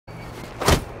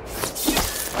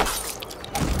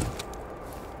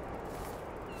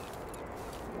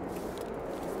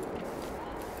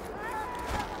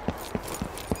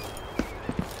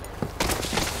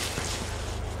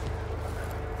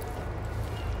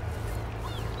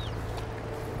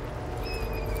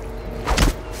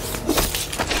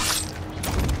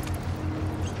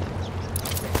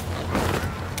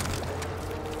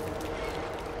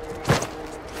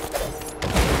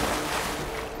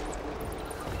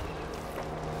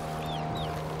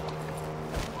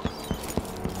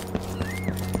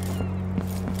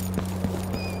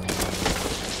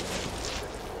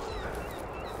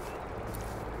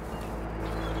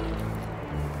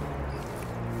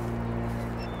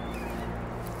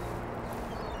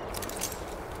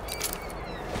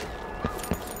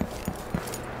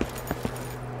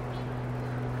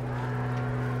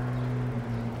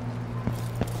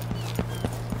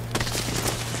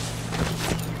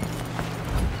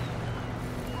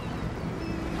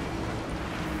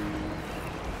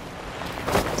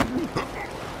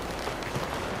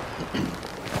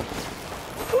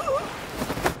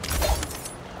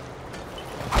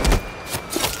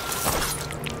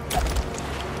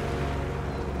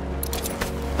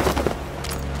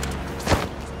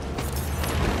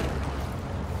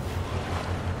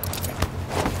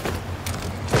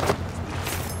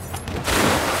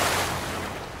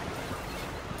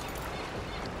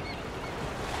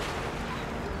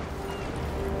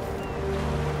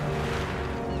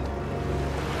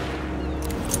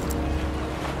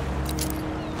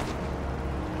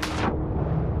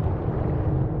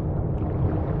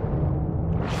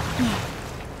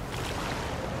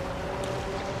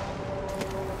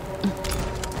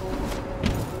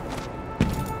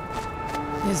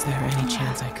Is there any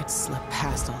chance I could slip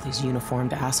past all these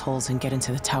uniformed assholes and get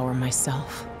into the tower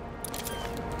myself?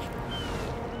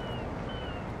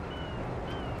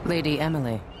 Lady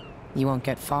Emily, you won't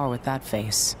get far with that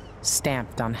face.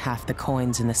 Stamped on half the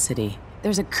coins in the city.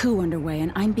 There's a coup underway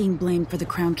and I'm being blamed for the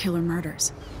Crown Killer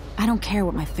murders. I don't care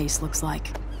what my face looks like.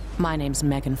 My name's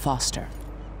Megan Foster.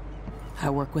 I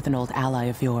work with an old ally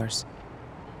of yours,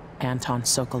 Anton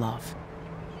Sokolov.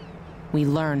 We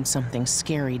learned something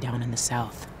scary down in the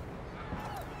south,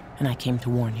 and I came to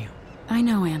warn you. I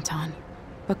know, Anton,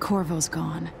 but Corvo's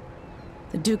gone.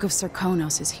 The Duke of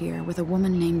Serkonos is here with a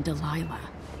woman named Delilah.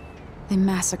 They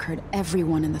massacred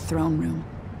everyone in the throne room.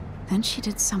 Then she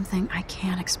did something I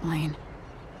can't explain.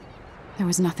 There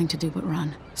was nothing to do but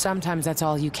run. Sometimes that's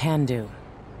all you can do.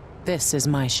 This is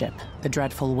my ship, the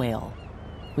Dreadful Whale.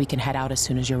 We can head out as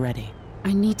soon as you're ready.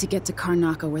 I need to get to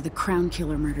Karnaca where the Crown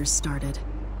Killer murders started.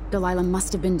 Delilah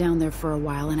must have been down there for a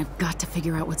while, and I've got to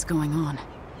figure out what's going on.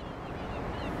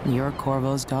 You're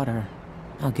Corvo's daughter.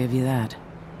 I'll give you that.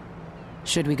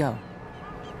 Should we go?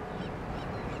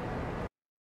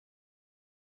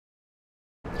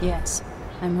 Yes,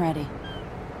 I'm ready.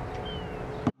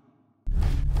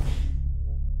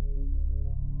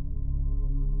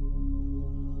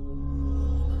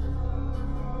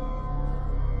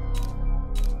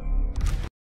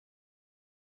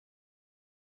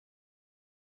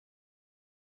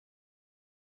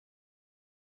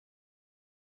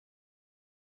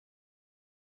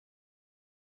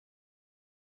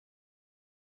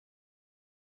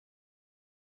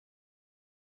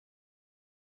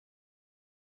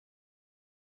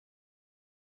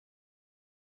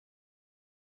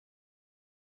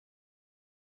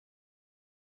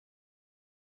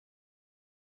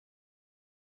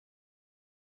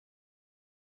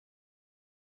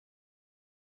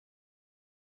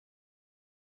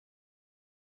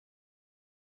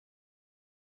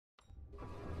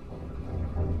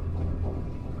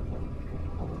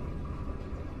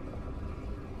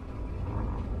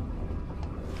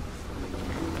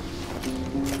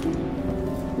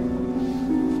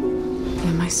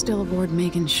 Am I still aboard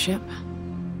Megan's ship?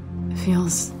 It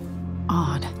feels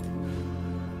odd.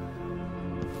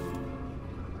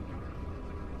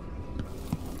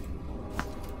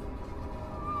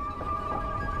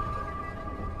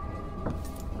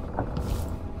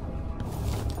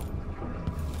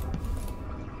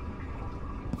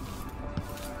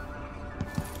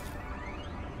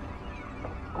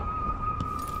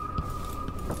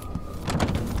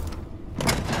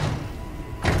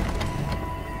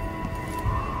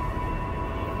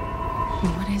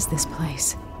 What is this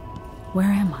place? Where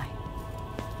am I?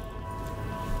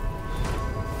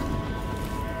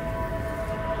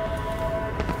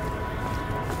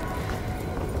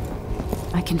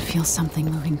 I can feel something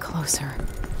moving closer.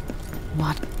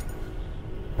 What?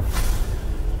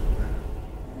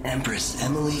 Empress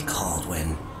Emily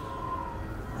Caldwin.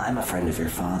 I'm a friend of your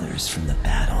father's from the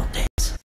bad old days.